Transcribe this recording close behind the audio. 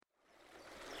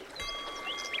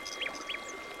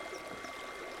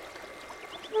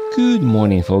Good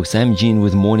morning, folks. I'm Gene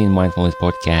with Morning Mindfulness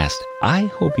Podcast. I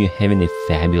hope you're having a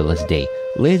fabulous day.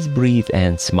 Let's breathe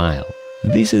and smile.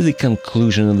 This is the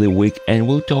conclusion of the week, and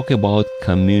we'll talk about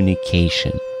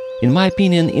communication. In my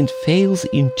opinion, it fails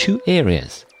in two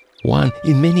areas. One,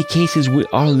 in many cases, we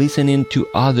are listening to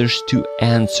others to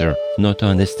answer, not to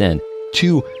understand.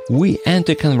 Two, we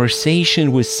enter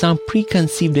conversation with some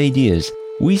preconceived ideas.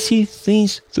 We see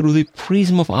things through the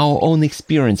prism of our own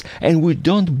experience, and we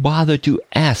don't bother to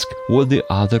ask what the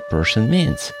other person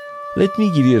means. Let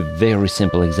me give you a very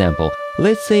simple example.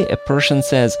 Let's say a person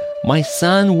says, "My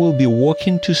son will be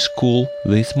walking to school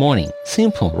this morning."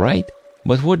 Simple, right?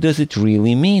 But what does it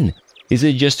really mean? Is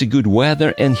it just a good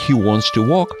weather and he wants to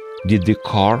walk? Did the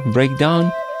car break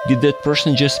down? Did that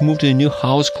person just move to a new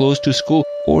house close to school?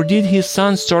 Or did his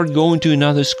son start going to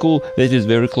another school that is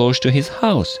very close to his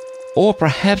house? Or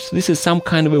perhaps this is some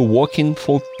kind of a Walking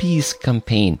for Peace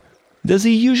campaign. Does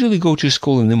he usually go to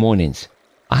school in the mornings?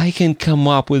 I can come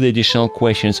up with additional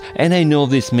questions, and I know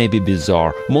this may be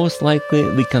bizarre. Most likely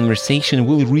the conversation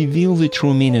will reveal the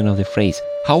true meaning of the phrase.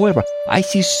 However, I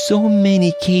see so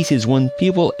many cases when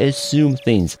people assume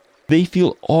things. They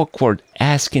feel awkward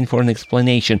asking for an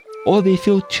explanation, or they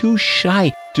feel too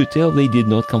shy to tell they did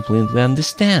not completely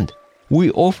understand. We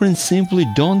often simply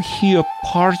don't hear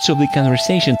parts of the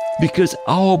conversation because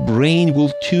our brain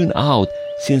will tune out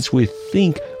since we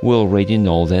think we already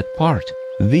know that part.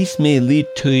 This may lead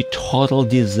to a total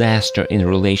disaster in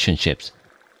relationships.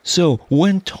 So,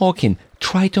 when talking,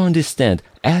 try to understand,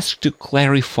 ask to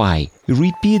clarify,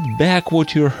 repeat back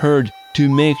what you heard to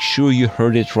make sure you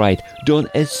heard it right. Don't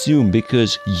assume,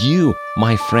 because you,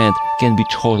 my friend, can be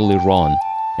totally wrong.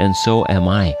 And so am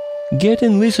I. Get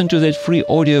and listen to that free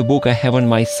audiobook I have on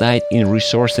my site in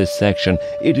resources section.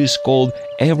 It is called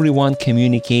Everyone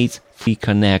Communicates, We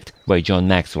Connect by John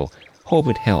Maxwell. Hope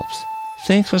it helps.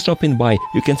 Thanks for stopping by.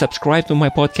 You can subscribe to my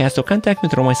podcast or contact me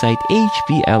through my site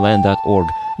hpln.org.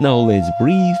 Now let's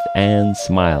breathe and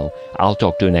smile. I'll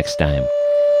talk to you next time.